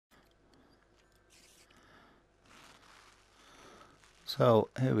So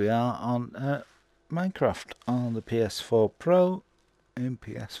here we are on Minecraft on the PS4 Pro in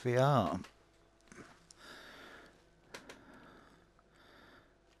psvr.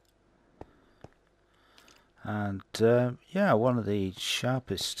 And yeah, one of the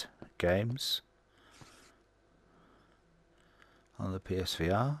sharpest games on the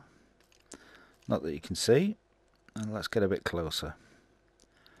psvr. Not that you can see. And let's get a bit closer.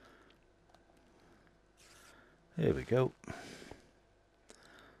 Here we go.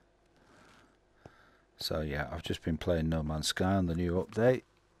 So yeah, I've just been playing No Man's Sky on the new update.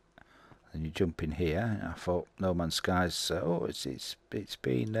 And you jump in here. I thought No Man's Sky's it's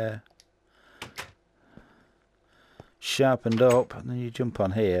been sharpened up, and then you jump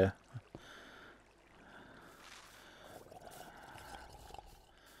on here.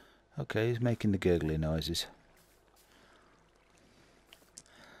 Okay, he's making the gurgly noises.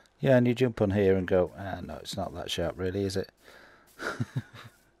 Yeah, and you jump on here and go, no, it's not that sharp really, is it?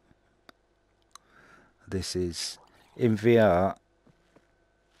 This is, in VR,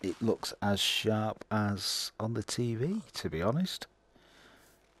 it looks as sharp as on the TV, to be honest.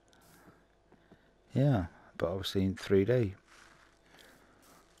 Yeah, but obviously in 3D.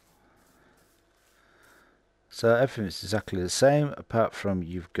 So everything's exactly the same, apart from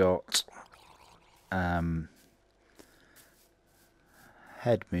you've got head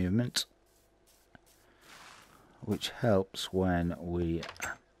movement, which helps when we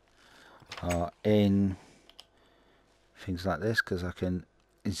are in things like this, because I can,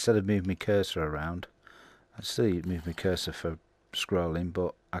 instead of moving my cursor around, I still move my cursor for scrolling,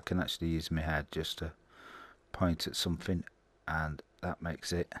 but I can actually use my head just to point at something, and that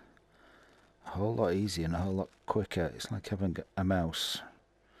makes it a whole lot easier and a whole lot quicker. It's like having a mouse.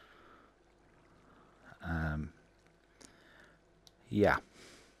 Yeah,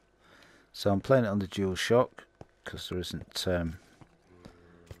 so I'm playing it on the DualShock because there isn't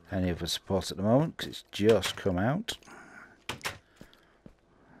any other support at the moment, because it's just come out.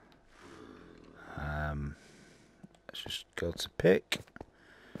 Let's just go to pick.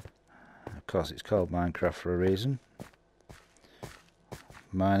 Of course, it's called Minecraft for a reason.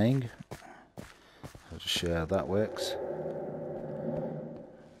 Mining. I'll just show you how that works.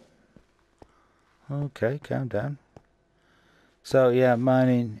 Okay, calm down. So yeah,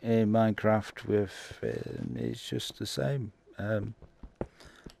 mining in Minecraft with is just the same. There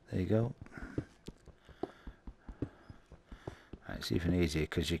you go. It's even easier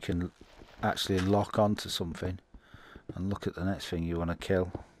because you can actually lock onto something and look at the next thing you want to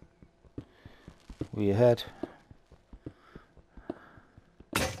kill with your head.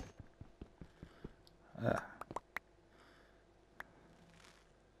 I'll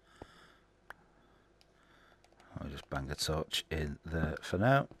just bang a torch in there for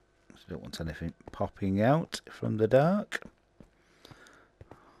now. I don't want anything popping out from the dark.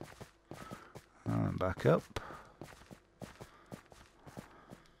 And back up.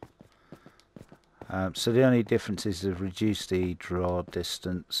 So the only difference is they've reduced the draw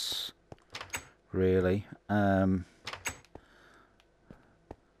distance, really. But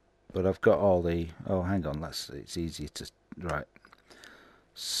I've got all the... Oh, hang on. It's easier to... Right.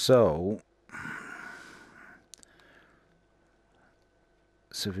 So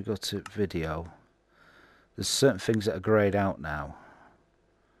if we go to video, there's certain things that are greyed out now.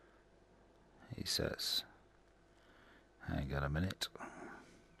 He says. Hang on a minute.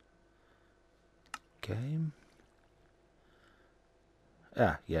 Game.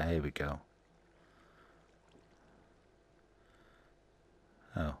 Yeah, here we go.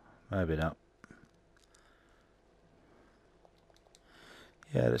 Oh, maybe not.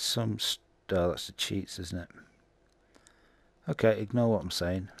 Yeah, there's some... Oh, that's the cheats, isn't it? Okay, ignore what I'm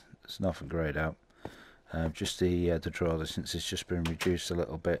saying. There's nothing greyed out. Just the draw distance has just been reduced a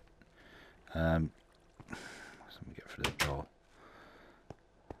little bit. Let me get through the door.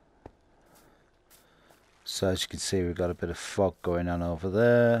 So as you can see, we've got a bit of fog going on over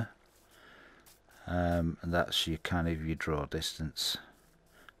there, and that's your kind of your draw distance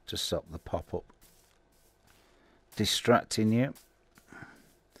to stop the pop-up distracting you.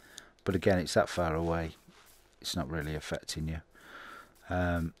 But again, it's that far away, it's not really affecting you.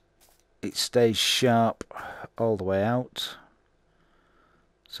 It stays sharp all the way out,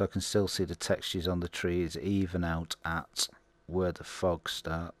 so I can still see the textures on the trees even out at where the fog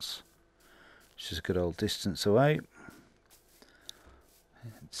starts. It's just a good old distance away,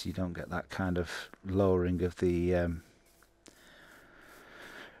 so you don't get that kind of lowering of the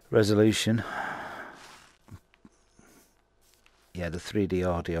resolution. Yeah, the 3D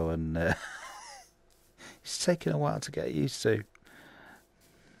audio, and it's taken a while to get used to.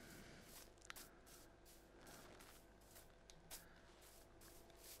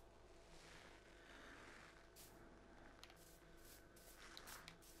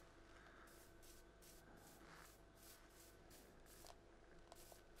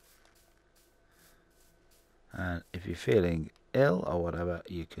 And if you're feeling ill or whatever,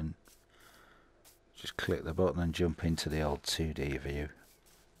 you can just click the button and jump into the old 2D view.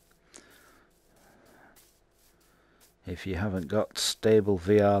 If you haven't got stable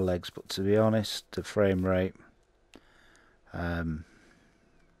VR legs, but to be honest, the frame rate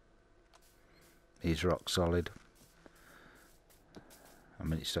is rock solid. I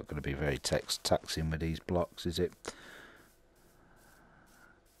mean, it's not going to be very taxing with these blocks, is it?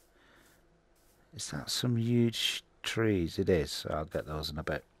 Is that some huge trees? It is. I'll get those in a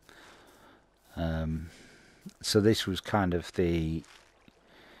bit. So this was kind of the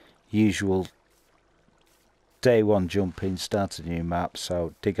usual day one jump in, start a new map.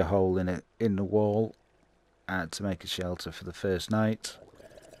 So dig a hole in it in the wall to make a shelter for the first night,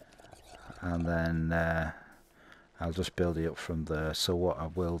 and then I'll just build it up from there. So what I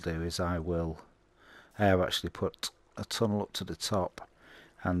will do is I have actually put a tunnel up to the top,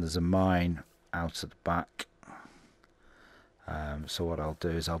 and there's a mine out at the back. So what I'll do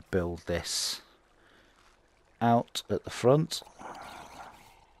is I'll build this out at the front.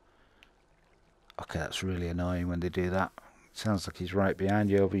 Okay, that's really annoying when they do that. Sounds like he's right behind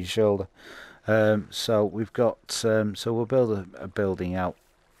you, over your shoulder. So we've got so we'll build a building out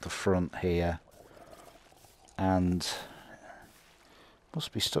the front here, and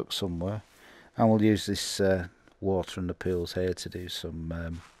must be stuck somewhere, and we'll use this water in the pools here to do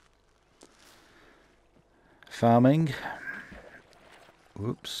some farming.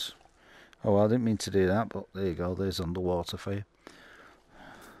 Whoops. Oh well, I didn't mean to do that, but there you go, there's underwater for you.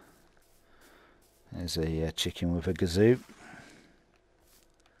 There's a chicken with a gazoo.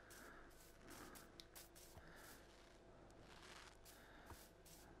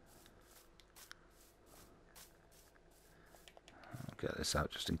 I'll get this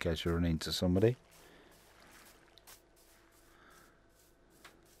out just in case we run into somebody.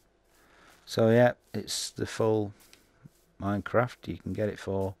 So yeah, it's the full Minecraft. You can get it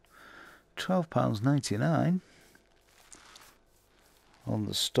for £12.99 on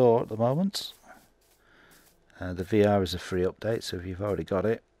the store at the moment. The VR is a free update, so if you've already got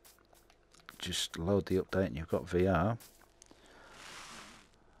it, just load the update and you've got VR.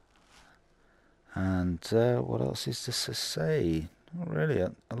 And what else is there to say? Not really,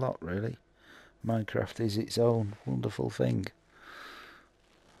 a lot really. Minecraft is its own wonderful thing.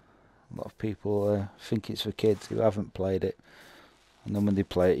 A lot of people think it's for kids who haven't played it, and then when they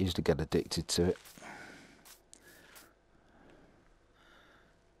play it, usually get addicted to it.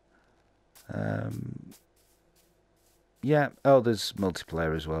 Yeah, oh, there's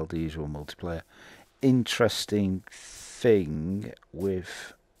multiplayer as well, the usual multiplayer. Interesting thing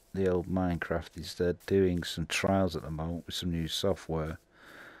with the old Minecraft is they're doing some trials at the moment with some new software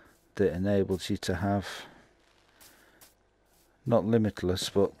that enables you to have not limitless,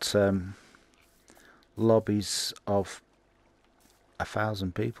 but lobbies of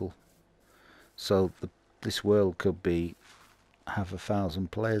 1,000 people. So this world could have 1,000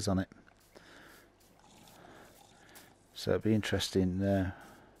 players on it. So it'd be interesting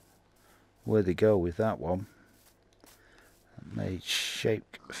where they go with that one. It may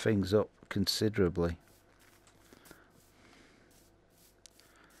shake things up considerably.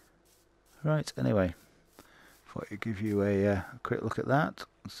 Right, anyway, thought I'd give you a quick look at that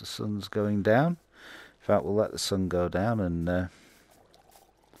as the sun's going down. In fact, we'll let the sun go down and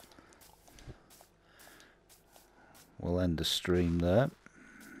we'll end the stream there.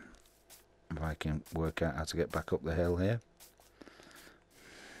 If I can work out how to get back up the hill here.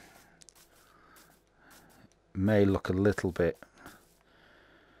 May look a little bit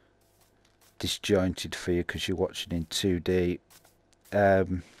disjointed for you because you're watching in 2D,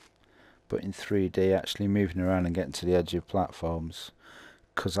 but in 3D actually moving around and getting to the edge of platforms,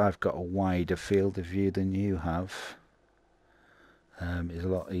 because I've got a wider field of view than you have, it's a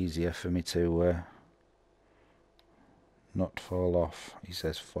lot easier for me to not fall off. He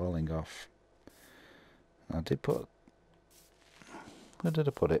says falling off. I did put, where did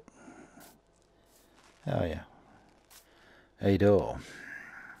I put it? Oh yeah, a door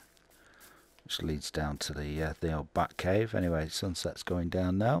which leads down to the old bat cave. Anyway, sunset's going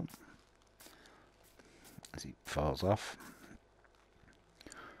down now as he falls off.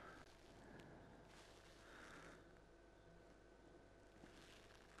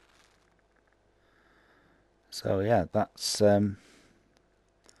 So yeah, that's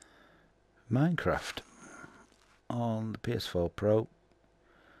Minecraft on the PS4 Pro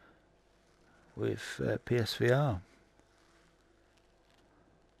with psvr.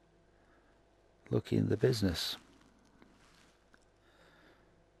 Lucky in the business.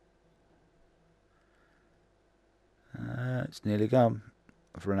 It's nearly gone.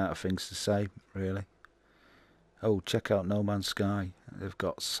 I've run out of things to say, really. Oh, check out No Man's Sky. They've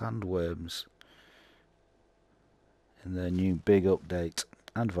got sandworms in their new big update,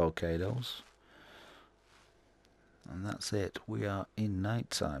 and volcanoes. And that's it. We are in night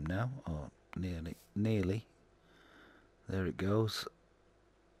time now, or nearly. There it goes.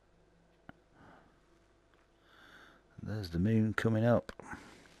 There's the moon coming up.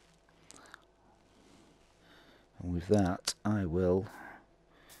 And with that, I will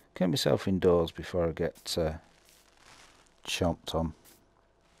get myself indoors before I get chomped on.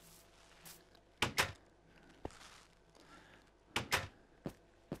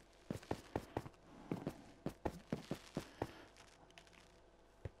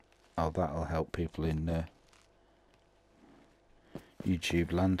 Oh, that'll help people in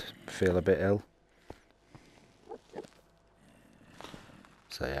YouTube land feel a bit ill.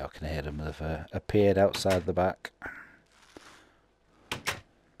 So yeah, I can hear them. They've appeared outside the back.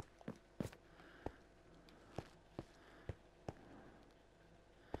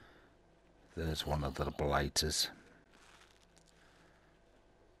 There's one of the blighters.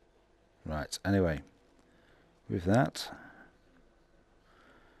 Right, anyway, with that,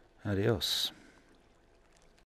 adios.